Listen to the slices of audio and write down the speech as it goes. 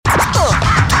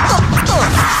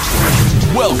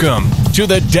Welcome to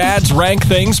the Dads Rank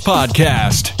Things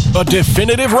podcast, a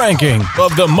definitive ranking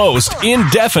of the most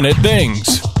indefinite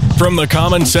things, from the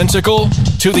commonsensical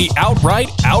to the outright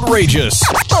outrageous.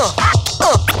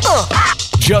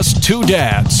 Just two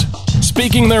dads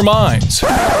speaking their minds,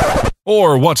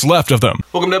 or what's left of them.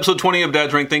 Welcome to episode 20 of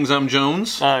Dad's Rank Things. I'm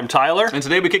Jones. I'm Tyler. And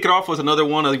today we kick it off with another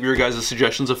one of your guys'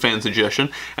 suggestions, a fan suggestion,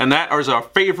 and that is our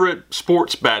favorite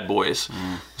sports bad boys.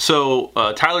 So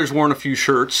Tyler's worn a few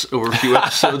shirts over a few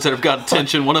episodes that have got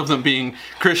attention, one of them being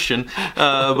Christian,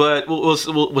 but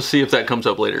we'll see if that comes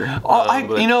up later.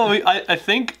 I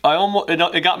think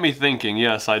it got me thinking.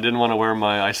 Yes, I didn't want to wear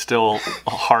my I still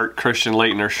heart Christian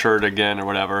Laettner shirt again or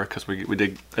whatever, because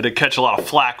I did catch a lot of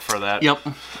flack for that. Yep.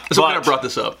 So I brought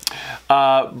this up.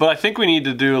 But I think we need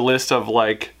to do a list of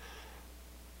like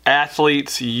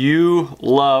athletes you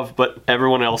love but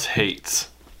everyone else hates.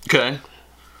 Okay.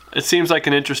 It seems like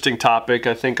an interesting topic.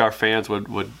 I think our fans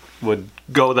would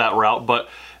go that route, but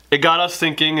it got us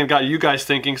thinking and got you guys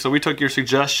thinking, so we took your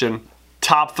suggestion,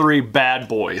 top 3 bad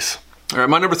boys. All right,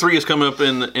 my number 3 has come up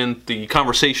in the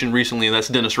conversation recently, and that's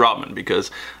Dennis Rodman, because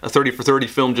a 30 for 30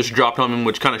 film just dropped on him,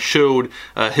 which kind of showed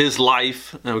his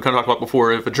life, and we kind of talked about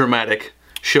before, of a dramatic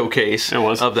showcase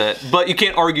of that. But you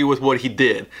can't argue with what he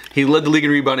did. He led the league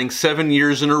in rebounding 7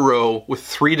 years in a row with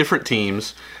 3 different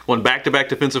teams, won back-to-back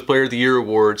Defensive Player of the Year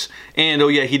awards, and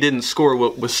he didn't score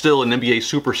what was still an NBA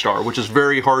superstar, which is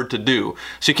very hard to do.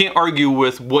 So you can't argue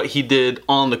with what he did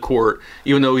on the court,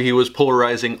 even though he was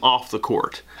polarizing off the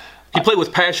court. He played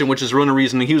with passion, which is one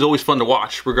reason he was always fun to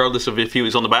watch, regardless of if he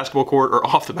was on the basketball court or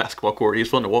off the basketball court. He was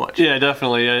fun to watch. Yeah,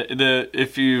 definitely.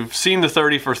 If you've seen the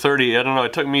 30 for 30, I don't know,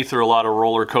 it took me through a lot of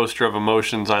roller coaster of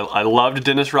emotions. I loved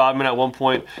Dennis Rodman at one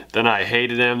point, then I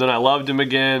hated him, then I loved him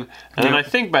again, and then I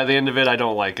think by the end of it, I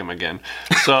don't like him again.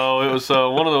 So it was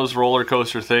one of those roller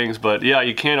coaster things, but yeah,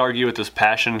 you can't argue with his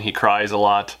passion. He cries a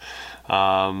lot.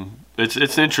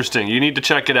 It's interesting. You need to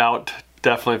check it out,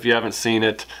 definitely, if you haven't seen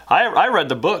it. I read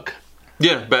the book.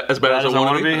 Yeah, as bad as I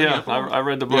want to be. Yeah, I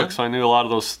read the book, so I knew a lot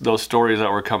of those stories that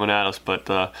were coming at us. But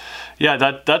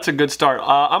that's a good start.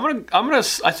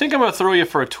 I think I'm gonna throw you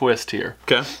for a twist here.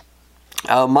 Okay.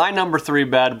 My number 3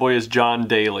 bad boy is John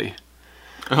Daly.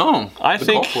 Oh, I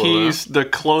think he's the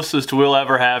closest we'll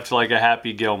ever have to like a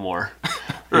Happy Gilmore.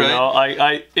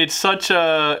 Right. It's such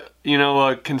a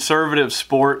a conservative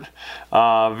sport,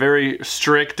 very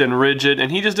strict and rigid,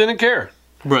 and he just didn't care.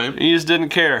 Right. He just didn't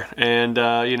care. And,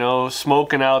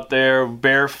 smoking out there,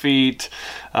 bare feet,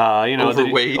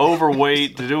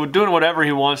 overweight, doing whatever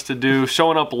he wants to do,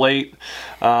 showing up late.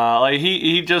 But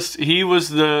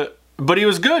he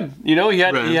was good. He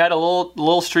had a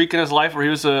little streak in his life where he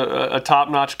was a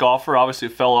top-notch golfer. Obviously,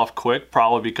 it fell off quick,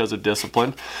 probably because of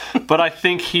discipline. But I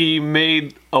think he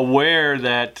made aware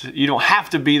that you don't have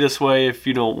to be this way if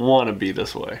you don't want to be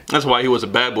this way. That's why he was a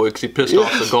bad boy, because he pissed off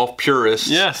the golf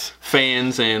purists,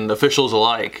 fans, and officials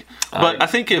alike. But I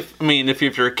think if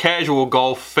you're a casual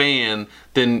golf fan,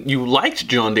 then you liked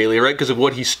John Daly, right? Because of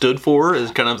what he stood for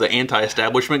as kind of the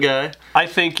anti-establishment guy. I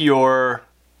think your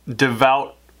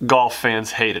devout golf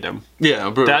fans hated him. Yeah,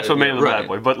 that's what made him a bad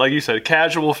boy. But like you said,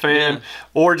 casual fan,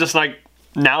 or just like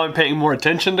now I'm paying more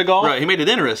attention to golf. Right, he made it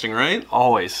interesting, right?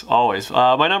 Always.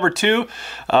 My number 2,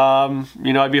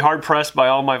 I'd be hard pressed by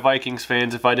all my Vikings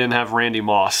fans if I didn't have Randy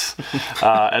Moss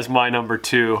as my number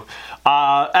 2.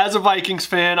 As a Vikings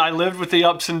fan, I lived with the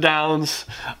ups and downs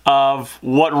of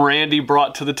what Randy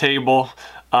brought to the table.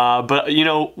 But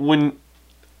when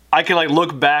I can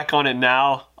look back on it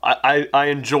now, I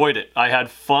enjoyed it. I had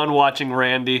fun watching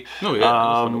Randy. Oh yeah, it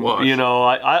was fun to watch.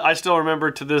 I still remember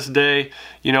to this day,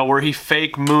 where he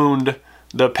fake mooned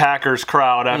the Packers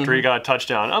crowd after he got a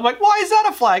touchdown. I'm like, why is that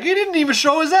a flag? He didn't even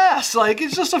show his ass.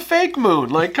 It's just a fake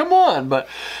moon. Come on. But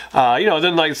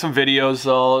then some videos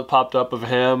all popped up of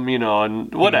him,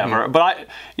 and whatever. But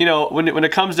when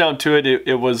it comes down to it,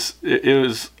 it was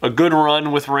a good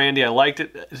run with Randy. I liked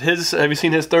it. Have you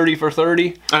seen his 30 for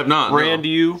 30? I have not.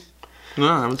 Randy, No,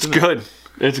 I haven't seen it. Good.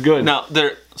 It's good. Now,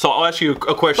 so I'll ask you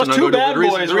a question.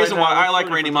 The reason why I like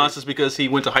Randy Moss is because he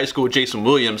went to high school with Jason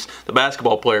Williams, the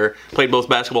basketball player, played both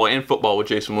basketball and football with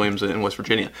Jason Williams in West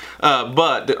Virginia.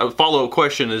 But a follow-up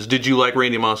question is, did you like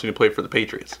Randy Moss when he played for the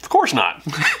Patriots? Of course not.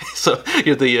 So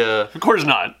of course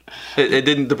not. It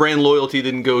didn't. The brand loyalty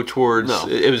didn't go towards. No.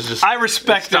 It was just. I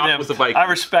respected him. With the Vikings. I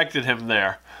respected him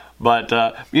there. But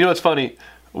it's funny.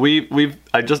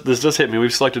 This just hit me.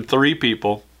 We've selected 3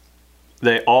 people.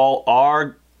 They all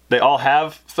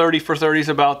have 30 for 30s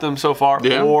about them so far,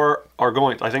 or are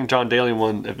going. I think John Daly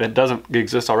one, if it doesn't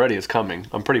exist already, is coming.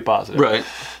 I'm pretty positive. Right.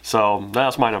 So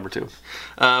that's my number 2.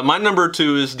 My number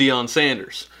 2 is Deion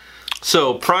Sanders.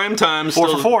 So prime time, 4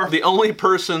 still for 4. the only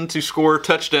person to score a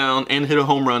touchdown and hit a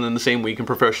home run in the same week in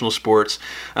professional sports.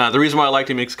 The reason why I liked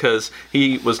him is because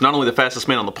he was not only the fastest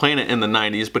man on the planet in the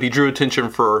 90s, but he drew attention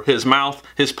for his mouth,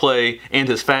 his play, and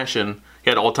his fashion.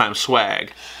 He had all-time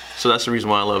swag. So that's the reason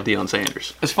why I love Deion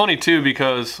Sanders. It's funny, too,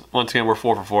 because, once again, we're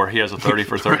 4 for 4. He has a 30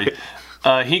 for 30.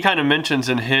 Right. He kind of mentions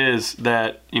in his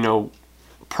that,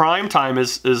 prime time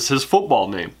is his football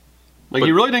name. Like,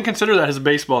 he really didn't consider that his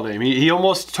baseball name. He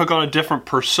almost took on a different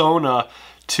persona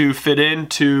to fit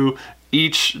into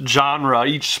each genre,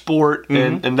 each sport,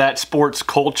 and that sport's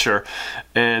culture.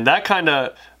 And that kind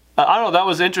of, I don't know, that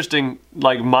was interesting,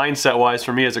 like, mindset-wise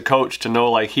for me as a coach to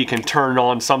know, like, he can turn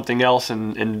on something else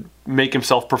and make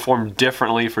himself perform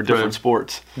differently for different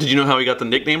sports. Did you know how he got the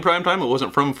nickname Primetime? It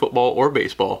wasn't from football or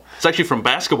baseball. It's actually from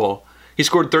basketball. He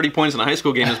scored 30 points in a high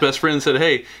school game. His best friend said,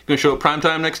 "Hey, you going to show up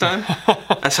primetime next time?"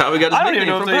 That's how he got his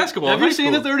nickname from basketball. Have you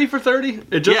seen the 30 for 30?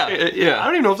 Yeah. I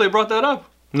don't even know if they brought that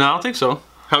up. No, I don't think so.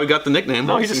 How he got the nickname.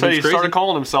 No, he just said he started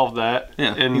calling himself that.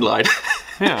 Yeah, and he lied.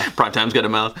 Yeah. Primetime's got a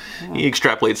mouth. He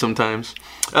extrapolates sometimes.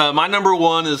 My number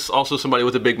one is also somebody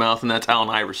with a big mouth, and that's Allen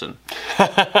Iverson.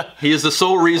 He is the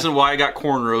sole reason why I got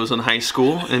cornrows in high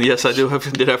school. And yes, I did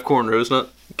have cornrows.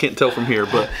 Can't tell from here,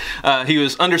 but he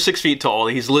was under 6 feet tall.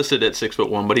 He's listed at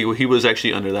 6'1", but he was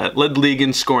actually under that. Led the league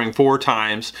in scoring 4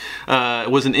 times.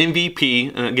 Was an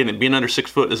MVP. Again, being under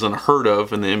 6 foot is unheard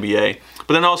of in the NBA.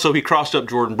 But then also he crossed up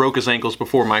Jordan, broke his ankles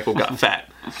before Michael got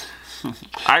fat.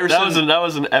 Iverson, that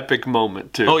was an epic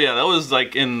moment too. Oh yeah, that was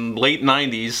like in late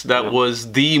 90s. That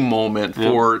was the moment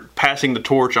for passing the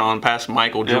torch on past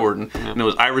Michael Jordan. And it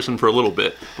was Iverson for a little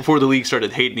bit before the league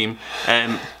started hating him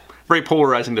and very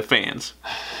polarizing to fans.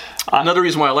 Another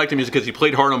reason why I liked him is because he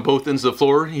played hard on both ends of the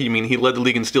floor. He led the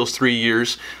league in steals 3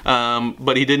 years,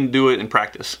 but he didn't do it in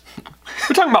practice.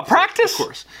 We're talking about practice? Of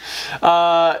course.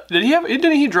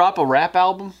 Didn't he drop a rap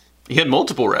album? He had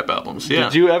multiple rap albums, yeah.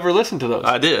 Did you ever listen to those?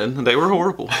 I did. They were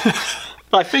horrible.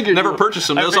 I figured never purchased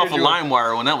them. That was off of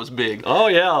LimeWire when that was big. Oh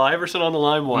yeah, Iverson on the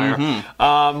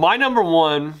LimeWire. My number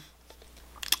one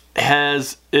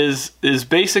is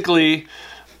basically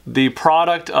the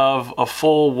product of a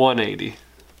full 180.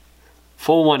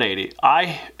 Full 180.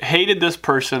 I hated this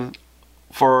person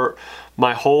for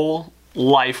my whole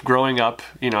life growing up,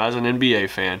 as an NBA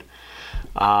fan.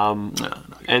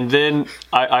 And then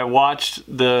I watched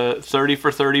the 30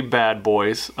 for 30 Bad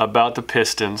Boys about the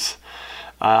Pistons,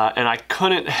 and I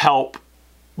couldn't help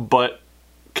but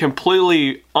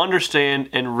completely understand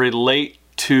and relate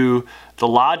to the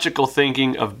logical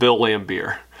thinking of Bill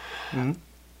Laimbeer.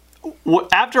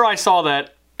 After I saw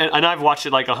that, and I've watched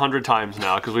it like 100 times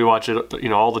now because we watch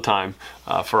it, all the time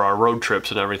for our road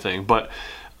trips and everything, but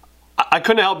I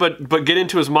couldn't help but get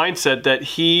into his mindset that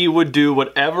he would do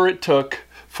whatever it took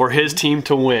for his team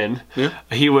to win. Yeah.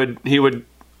 He would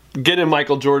get in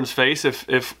Michael Jordan's face.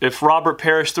 If Robert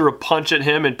Parrish threw a punch at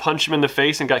him and punched him in the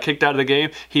face and got kicked out of the game,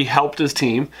 he helped his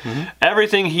team.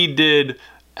 Everything he did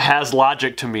has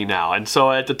logic to me now. And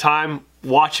so at the time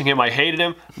watching him, I hated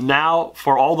him. Now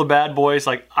for all the bad boys,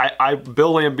 like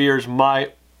Bill Laimbeer's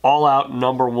my all-out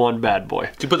number one bad boy.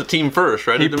 He put the team first,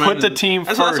 right? He put the team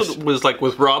first. That's what was like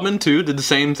with Rodman too. Did the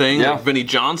same thing. Yeah. Like Vinnie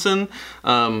Johnson.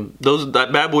 That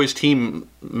Bad Boys team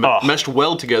meshed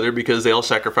well together because they all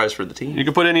sacrificed for the team. You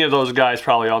could put any of those guys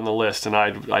probably on the list, and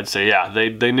I'd say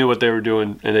they knew what they were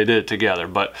doing and they did it together.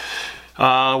 But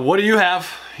what do you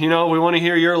have? We want to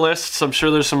hear your lists. I'm sure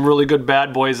there's some really good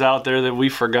bad boys out there that we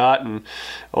forgot,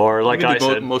 or like I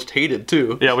said, most hated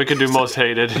too. Yeah, we could do most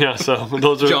hated. Yeah, so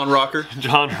those are John Rocker.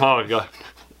 Oh god,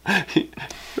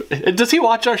 does he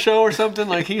watch our show or something?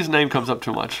 Like his name comes up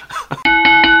too much.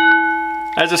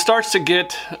 As it starts to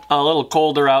get a little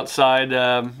colder outside,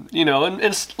 and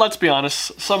let's be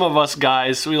honest, some of us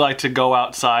guys, we like to go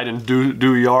outside and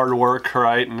do yard work,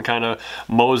 right, and kind of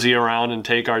mosey around and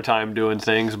take our time doing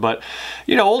things. But,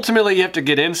 ultimately you have to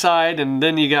get inside, and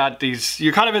then you got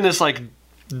you're kind of in this like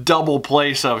double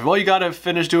place of, well, you got to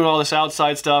finish doing all this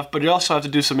outside stuff, but you also have to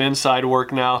do some inside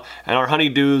work now, and our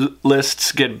honey-do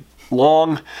lists get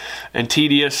long and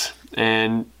tedious,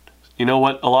 and you know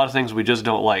what? A lot of things we just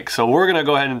don't like. So we're going to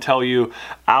go ahead and tell you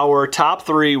our top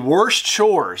 3 worst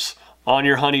chores on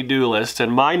your honey-do list.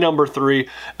 And my number 3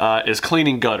 is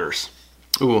cleaning gutters.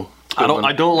 Ooh, I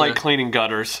don't like cleaning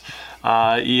gutters.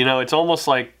 It's almost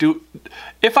like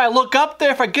if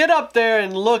I get up there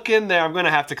and look in there, I'm going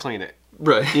to have to clean it.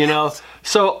 Right.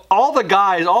 So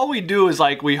all we do is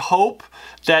like we hope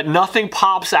that nothing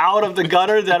pops out of the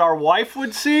gutter that our wife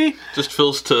would see. Just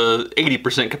fills to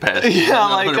 80% capacity. Yeah,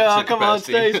 like, come on,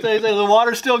 stay. The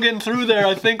water's still getting through there.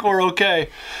 I think we're okay.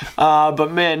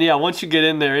 But man, yeah, once you get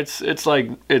in there, it's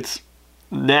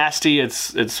nasty.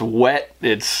 It's wet.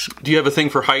 It's. Do you have a thing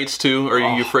for heights too? Are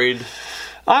you afraid?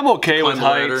 I'm okay with Climb the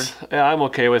ladder? heights. Yeah, I'm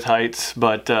okay with heights,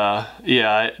 but so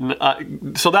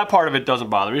that part of it doesn't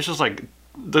bother me. It's just like.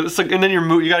 And then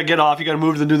you got to get off. You got to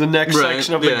move to do the next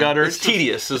section of the gutter. It's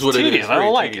tedious, is what it tedious. is. I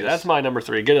don't like tedious. it. That's my number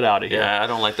 3. Get it out of here. Yeah, I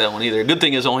don't like that one either. Good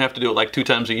thing is I only have to do it like 2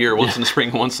 times a year, once in the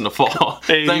spring, once in the fall.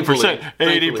 80%.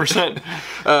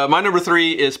 80%. My number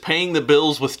 3 is paying the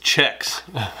bills with checks.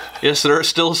 Yes, there are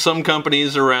still some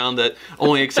companies around that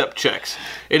only accept checks.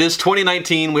 It is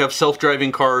 2019. We have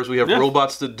self-driving cars. We have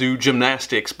robots that do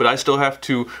gymnastics, but I still have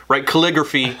to write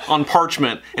calligraphy on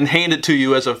parchment and hand it to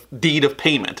you as a deed of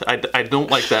payment. I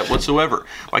don't like that whatsoever.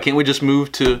 Why can't we just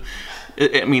move to?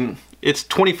 I mean, it's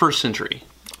 21st century.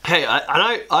 Hey,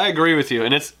 I agree with you,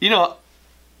 and it's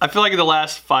I feel like in the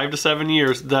last 5 to 7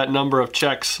 years that number of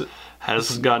checks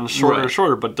has gotten shorter and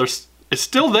shorter, but it's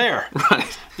still there.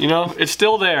 Right. It's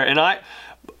still there, and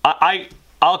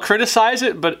I'll criticize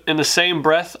it, but in the same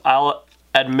breath, I'll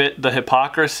admit the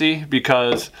hypocrisy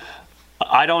because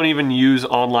I don't even use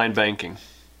online banking.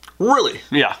 Really?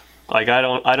 Yeah. Like I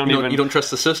don't even. You don't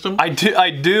trust the system? I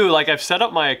do. Like I've set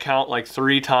up my account like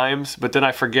 3 times, but then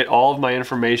I forget all of my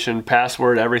information,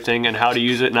 password, everything, and how to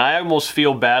use it. And I almost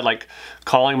feel bad like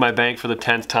calling my bank for the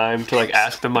 10th time to like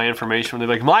ask them my information. When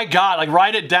they're like, "My God, like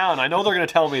write it down." I know they're gonna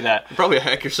tell me that. You probably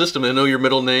hack your system and know your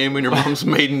middle name and your mom's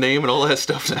maiden name and all that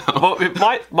stuff now.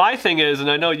 Well, my thing is, and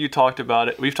I know you talked about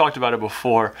it. We've talked about it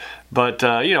before, but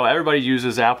everybody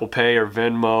uses Apple Pay or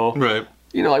Venmo. Right.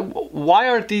 Like why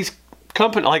aren't these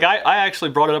company, like I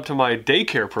actually brought it up to my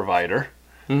daycare provider.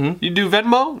 Mm-hmm. You do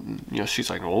Venmo? She's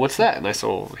like, well, what's that? And I said,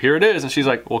 well, here it is. And she's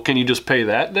like, well, can you just pay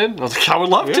that then? I was like, I would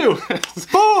love to.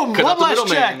 Boom! Cut out One the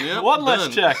less check. Yep, one less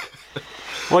check.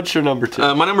 What's your number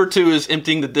 2? My number 2 is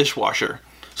emptying the dishwasher.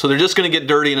 So they're just going to get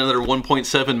dirty in another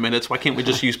 1.7 minutes. Why can't we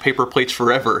just use paper plates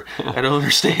forever? I don't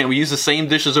understand. We use the same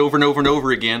dishes over and over and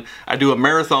over again. I do a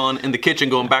marathon in the kitchen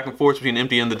going back and forth between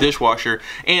emptying the dishwasher.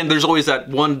 And there's always that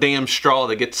one damn straw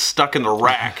that gets stuck in the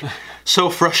rack. So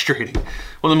frustrating.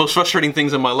 One of the most frustrating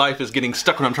things in my life is getting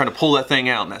stuck when I'm trying to pull that thing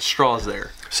out and that straw's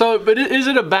there. So, but is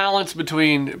it a balance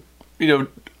between,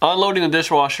 unloading the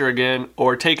dishwasher again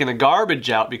or taking the garbage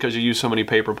out because you use so many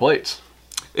paper plates?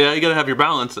 Yeah, you gotta have your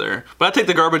balance there. But I take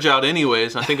the garbage out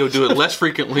anyways. I think I would do it less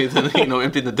frequently than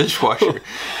emptying the dishwasher.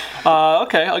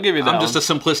 Okay, I'll give you that. I'm just a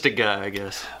simplistic guy, I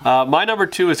guess. My number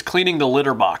 2 is cleaning the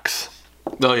litter box.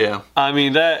 Oh yeah. I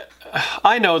mean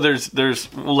I know there's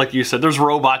like you said, there's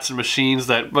robots and machines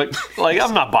but like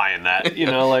I'm not buying that.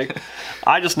 Like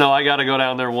I just know I got to go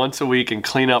down there once a week and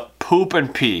clean up poop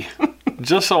and pee.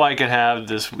 Just so I can have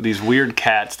these weird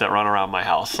cats that run around my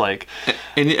house, like.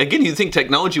 And again, you think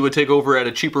technology would take over at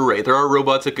a cheaper rate? There are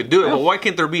robots that could do it. Yeah. Well, why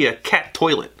can't there be a cat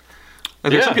toilet?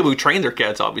 There's some people who train their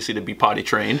cats, obviously, to be potty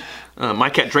trained.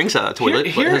 My cat drinks out of the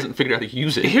toilet, but hasn't figured out how to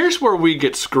use it. Here's where we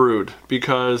get screwed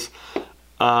because,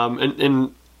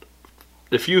 and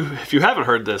if you haven't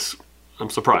heard this, I'm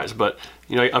surprised. But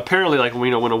apparently, like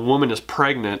when a woman is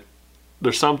pregnant,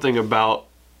 there's something about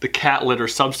the cat litter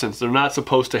substance. They're not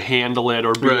supposed to handle it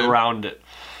or be around it.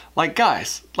 Like,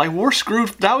 guys, like we're screwed.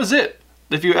 That was it.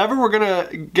 If you ever were going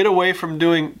to get away from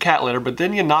doing cat litter, but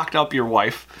then you knocked up your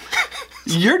wife,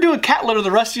 you're doing cat litter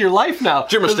the rest of your life now.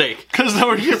 It's your mistake. Because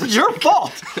it's your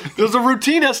fault. Because the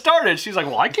routine has started. She's like,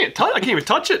 well, I can't even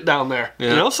touch it down there.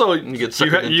 Yeah. So you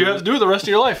have to do it the rest of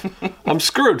your life. I'm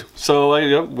screwed. So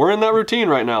we're in that routine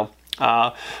right now.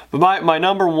 But my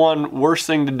number 1 worst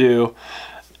thing to do,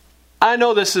 I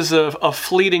know this is a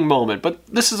fleeting moment, but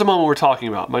this is the moment we're talking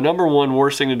about. My number 1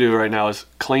 worst thing to do right now is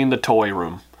clean the toy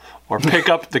room or pick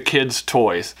up the kids'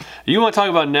 toys. You want to talk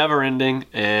about never ending,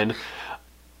 and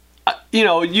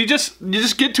you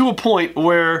just get to a point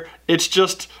where it's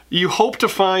just you hope to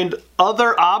find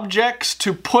other objects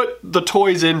to put the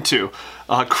toys into.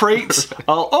 Crates.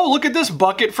 Oh, look at this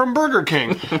bucket from Burger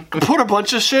King. Put a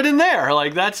bunch of shit in there.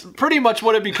 Like that's pretty much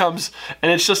what it becomes.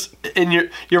 And it's just, and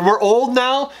we're old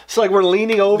now, so like we're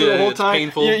leaning over the whole time.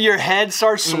 Painful. Your head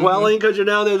starts swelling because you're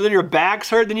down there. Then your back's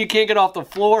hurt. Then you can't get off the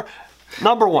floor.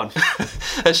 Number 1.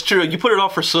 That's true. You put it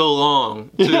off for so long.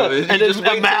 Too. And it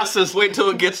amasses. Wait till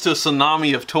it gets to a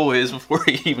tsunami of toys before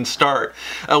you even start.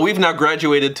 We've now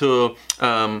graduated to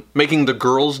making the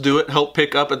girls do it, help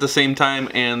pick up at the same time,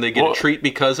 and they get a treat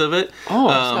because of it. Oh,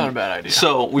 that's not a bad idea.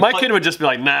 So my kid would just be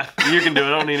like, nah, you can do it.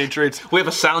 I don't need any treats. We have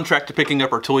a soundtrack to picking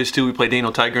up our toys, too. We play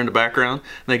Daniel Tiger in the background,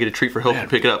 and they get a treat for helping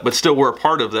pick it up. But still, we're a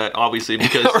part of that, obviously,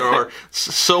 because there are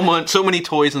so many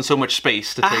toys and so much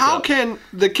space to take up. How can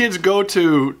the kids go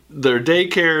to their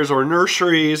daycares or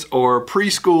nurseries or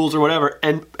preschools or whatever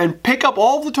and pick up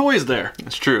all the toys there?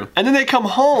 That's true. And then they come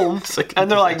home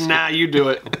and they're like, nah, you do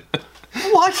it.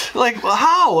 What? Like,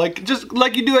 how? Like, just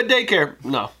like you do at daycare?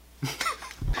 No.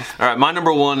 All right, my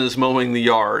number one is mowing the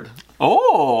yard.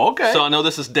 Oh, okay. So I know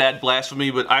this is dad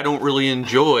blasphemy, but I don't really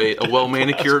enjoy a well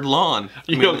manicured lawn.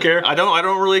 You don't care? I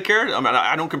don't really care. I mean,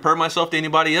 I don't compare myself to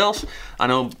anybody else. I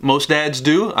know most dads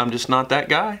do. I'm just not that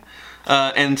guy.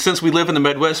 And since we live in the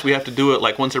Midwest, we have to do it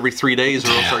like once every 3 days,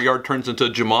 or else our yard turns into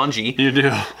Jumanji. You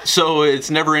do. So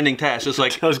it's never-ending task. Just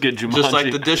like It does get Jumanji. just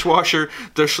like the dishwasher,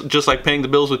 just like paying the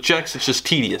bills with checks. It's just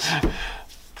tedious.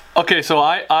 Okay, so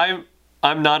I'm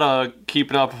not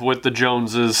keeping up with the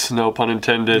Joneses, no pun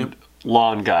intended,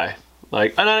 lawn guy.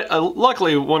 Like, and I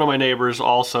luckily one of my neighbors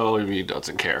also, he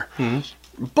doesn't care.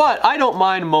 Mm-hmm. But I don't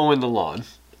mind mowing the lawn.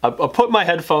 I put my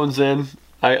headphones in.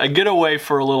 I get away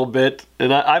for a little bit,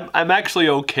 and I'm actually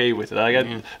okay with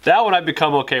it. That one I've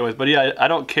become okay with. But yeah, I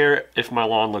don't care if my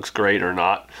lawn looks great or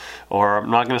not, or I'm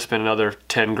not going to spend another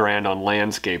 $10,000 on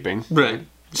landscaping. Right.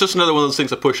 It's just another one of those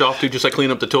things I push off to, just like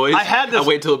clean up the toys. I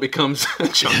wait till it becomes a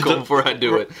jungle before I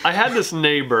do it. I had this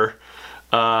neighbor.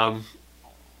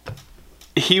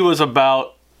 He was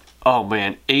about,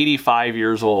 85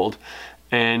 years old,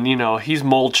 and he's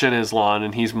mulching his lawn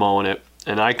and he's mowing it,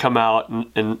 and I come out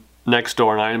and next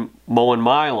door and I'm mowing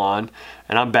my lawn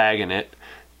and I'm bagging it,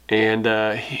 and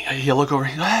he look over,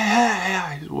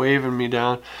 he's waving me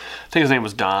down. I think his name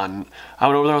was Don. I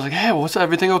went over there, I was like, hey, what's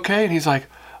everything okay? And he's like,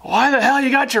 why the hell you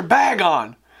got your bag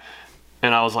on?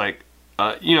 And I was like,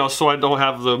 so I don't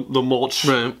have the mulch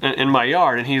in my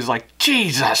yard. And he's like,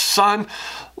 Jesus, son,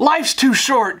 life's too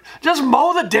short. Just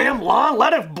mow the damn lawn,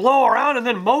 let it blow around, and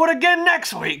then mow it again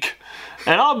next week.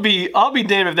 And I'll be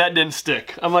damned if that didn't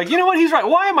stick. I'm like, you know what? He's right.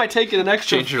 Why am I taking an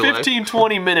extra 15,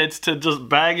 20 minutes to just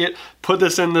bag it, put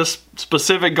this in this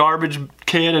specific garbage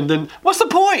can, and then what's the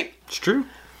point? It's true.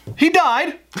 He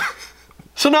died.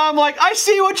 So now I'm like, I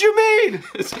see what you mean.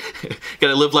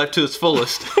 Gotta live life to its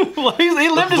fullest. Well, he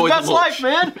lived his best life,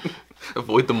 man.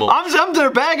 Avoid the mulch. I'm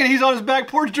there bagging. He's on his back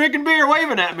porch drinking beer,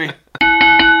 waving at me.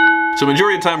 So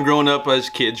majority of the time growing up as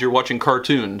kids, you're watching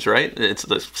cartoons, right? It's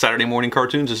the Saturday morning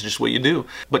cartoons is just what you do.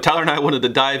 But Tyler and I wanted to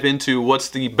dive into what's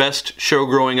the best show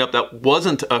growing up that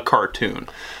wasn't a cartoon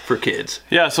for kids.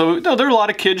 Yeah, so there are a lot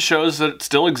of kids shows that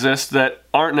still exist that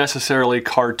aren't necessarily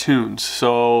cartoons.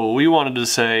 So we wanted to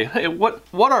say, hey, what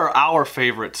are our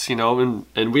favorites?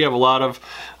 And we have a lot of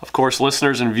course,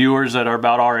 listeners and viewers that are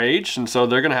about our age, and so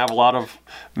they're going to have a lot of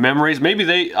memories.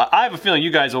 Maybe I have a feeling you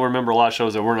guys will remember a lot of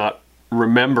shows that we're not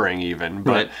remembering even,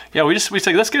 but right. Yeah, we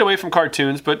say let's get away from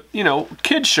cartoons, but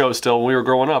kids shows still when we were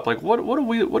growing up. Like what did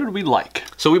we like?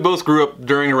 So we both grew up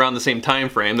during around the same time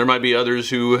frame. There might be others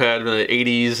who had the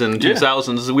 80s and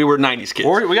 2000s. We were 90s kids.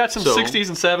 Or we got some 60s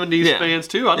and 70s fans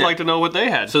too. I'd like to know what they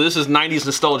had. So this is 90s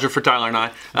nostalgia for Tyler and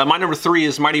I. My number 3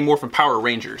 is Mighty Morphin Power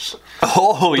Rangers.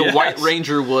 Oh, The White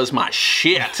Ranger was my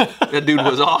shit. That dude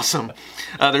was awesome.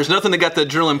 There's nothing that got the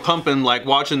adrenaline pumping like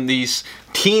watching these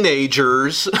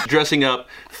teenagers dressing up,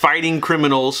 fighting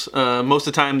criminals. Most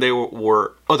of the time they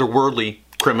were otherworldly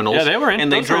criminals. Yeah, they were.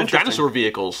 And they drove dinosaur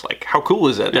vehicles. Like, how cool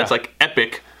is that? Yeah. That's like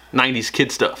epic 90s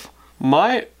kid stuff.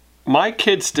 My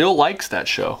kid still likes that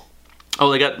show.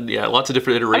 Oh, they got lots of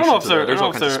different iterations. There's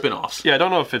all kinds of spin-offs. Yeah, I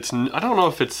don't know if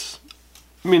it's.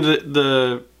 I mean,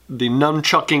 the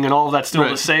nunchucking and all of that's still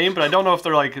the same, but I don't know if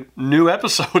they're like new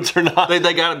episodes or not.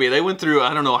 They gotta be. They went through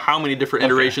I don't know how many different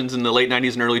iterations in the late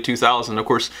 90s and early 2000s. Of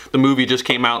course, the movie just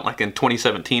came out like in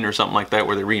 2017 or something like that,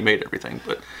 where they remade everything.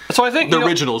 But so I think the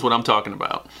original is what I'm talking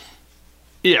about.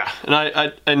 Yeah,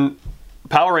 and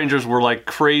Power Rangers were like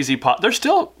crazy They're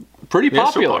still pretty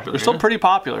popular. They're still pretty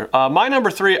popular. My number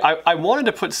 3, I wanted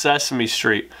to put Sesame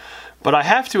Street, but I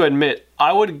have to admit,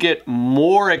 I would get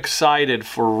more excited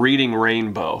for Reading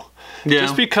Rainbow. Yeah.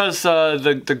 Just because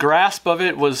the grasp of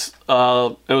it was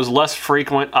less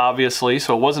frequent, obviously,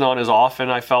 so it wasn't on as often,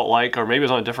 I felt like, or maybe it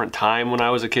was on a different time when I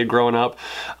was a kid growing up.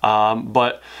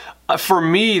 But for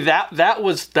me, that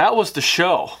was the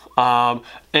show.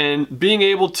 And being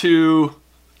able to,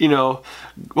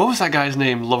 what was that guy's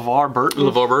name? LeVar Burton?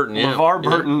 LeVar Burton, yeah. LeVar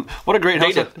Burton. Yeah. What a great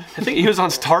host. I think he was on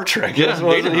Star Trek. Yeah,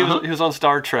 he was on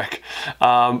Star Trek.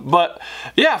 But,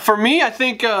 yeah, for me, I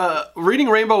think Reading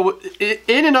Rainbow,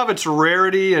 in and of its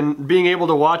rarity and being able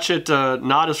to watch it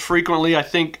not as frequently, I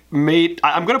think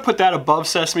I'm going to put that above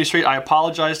Sesame Street. I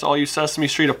apologize to all you Sesame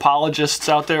Street apologists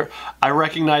out there. I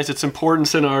recognize its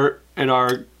importance in our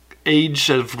age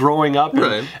of growing up and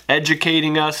Right.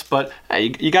 educating us. But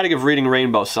hey, you got to give Reading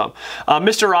Rainbow some.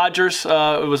 Mr. Rogers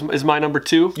is my number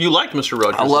 2. You liked Mr.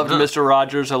 Rogers. I loved huh? Mr.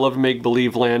 Rogers. I loved Make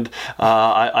Believe Land.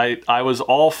 I was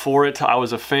all for it. I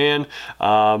was a fan.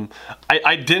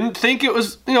 I didn't think it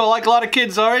was, like a lot of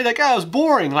kids already, like, it was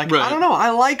boring. Like, Right. I don't know.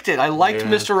 I liked it. I liked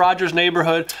Mr. Rogers'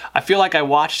 Neighborhood. I feel like I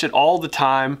watched it all the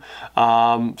time.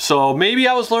 So maybe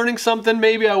I was learning something.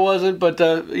 Maybe I wasn't. But,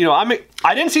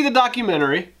 I didn't see the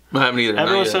documentary. I haven't either. not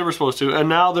Everyone yet. said we're supposed to, and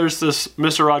now there's this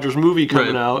Mr. Rogers movie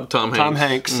coming Right, out. Tom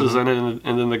Hanks is in it,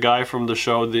 and then the guy from the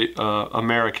show, The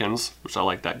Americans, which I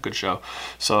like that, good show.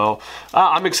 So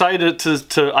I'm excited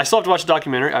to. I still have to watch the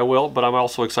documentary. I will, but I'm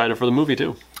also excited for the movie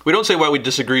too. We don't say why we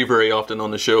disagree very often on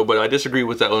the show, but I disagree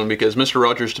with that one because Mr.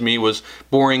 Rogers to me was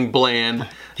boring, bland.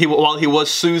 While he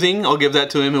was soothing, I'll give that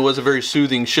to him. It was a very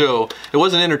soothing show. It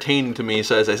wasn't entertaining to me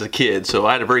as a kid, so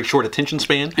I had a very short attention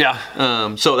span.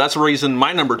 Yeah. So that's the reason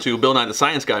my number 2, Bill Nye the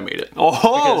Science Guy, made it. Oh!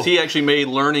 Because he actually made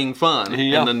learning fun.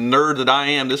 Yeah. And the nerd that I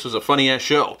am, this was a funny-ass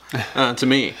show to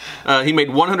me. He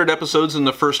made 100 episodes in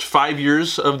the first 5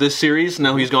 years of this series.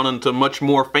 Now he's gone into much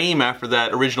more fame after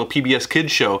that original PBS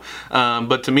Kids show.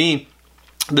 But to me,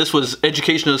 this was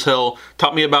education as hell,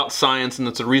 taught me about science, and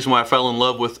that's the reason why I fell in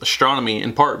love with astronomy,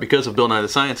 in part because of Bill Nye the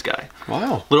Science Guy.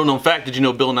 Wow. Little known fact, did you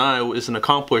know Bill Nye is an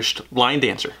accomplished line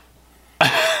dancer?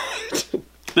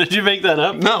 Did you make that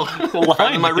up? No.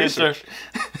 Line in my dancer. research.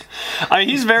 I mean,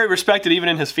 he's very respected even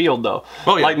in his field, though.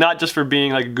 Oh, yeah. Like, not just for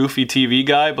being like a goofy TV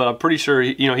guy, but I'm pretty sure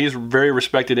he's very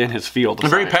respected in his field. of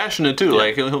And very science. passionate, too.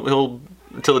 Like, he'll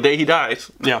until the day he dies,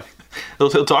 Yeah. he'll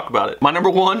talk about it. My number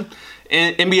 1,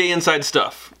 NBA Inside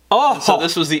Stuff. Oh, So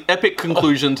this was the epic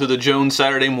conclusion to the Jones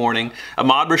Saturday Morning.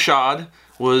 Ahmad Rashad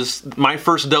was my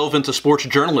first delve into sports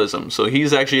journalism. So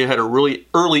he's actually had a really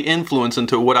early influence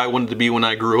into what I wanted to be when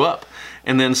I grew up.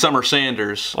 And then Summer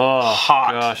Sanders,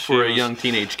 hot gosh, for he a young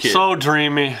teenage kid. so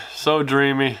dreamy, so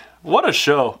dreamy. What a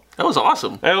show! That was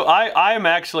awesome. I am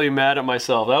actually mad at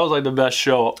myself. That was like the best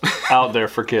show out there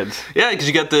for kids. Yeah, because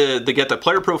you got the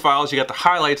player profiles, you got the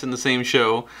highlights in the same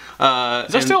show.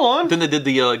 Is that still on? Then they did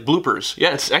the bloopers.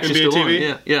 Yeah, it's actually NBA still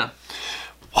TV? on. Yeah.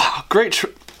 Wow, great.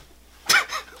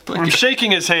 I'm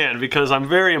shaking his hand because I'm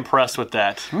very impressed with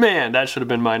that. Man, that should have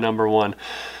been my number 1.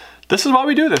 This is why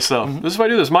we do this, though. This is why I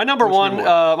do this. My number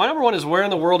one is Where in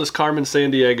the World is Carmen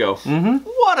Sandiego? Mm-hmm.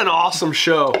 What an awesome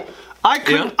show!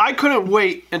 I couldn't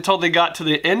wait until they got to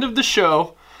the end of the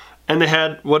show, and they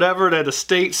had the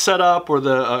state set up or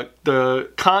the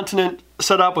continent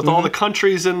set up with all the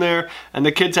countries in there, and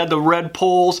the kids had the red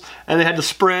poles, and they had to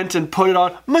sprint and put it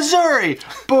on Missouri.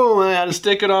 Boom! And they had to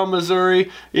stick it on Missouri,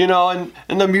 and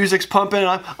the music's pumping,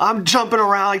 and I'm jumping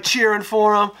around like cheering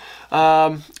for them.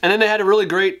 And then they had a really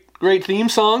great theme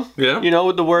song. Yeah.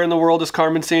 With the Where in the World is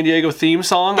Carmen Sandiego theme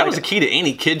song. That was the key to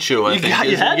any kid show, I think.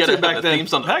 You had to have back a then. theme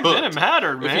song Back then it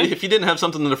mattered, man. If you didn't have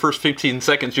something in the first 15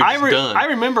 seconds, you're just done. I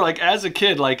remember, like, as a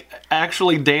kid, like,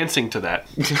 actually dancing to that.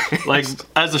 Like,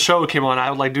 as the show came on,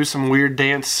 I would, like, do some weird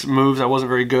dance moves. I wasn't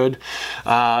very good.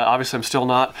 Obviously, I'm still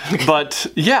not. But,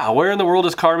 yeah, Where in the World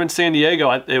is Carmen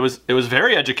Sandiego? It was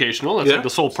very educational. That's like the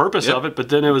sole purpose of it. But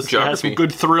then it had Geography. some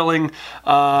good thrilling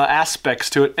aspects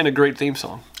to it and a great theme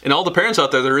song. And all the parents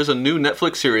out there is a new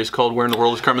Netflix series called Where in the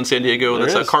World is Carmen Sandiego.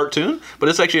 That's a cartoon, but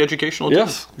it's actually educational too.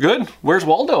 Yes, good. Where's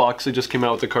Waldo actually just came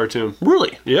out with a cartoon.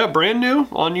 Really? Yeah, brand new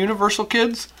on Universal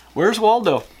Kids. Where's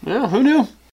Waldo? Yeah, who knew?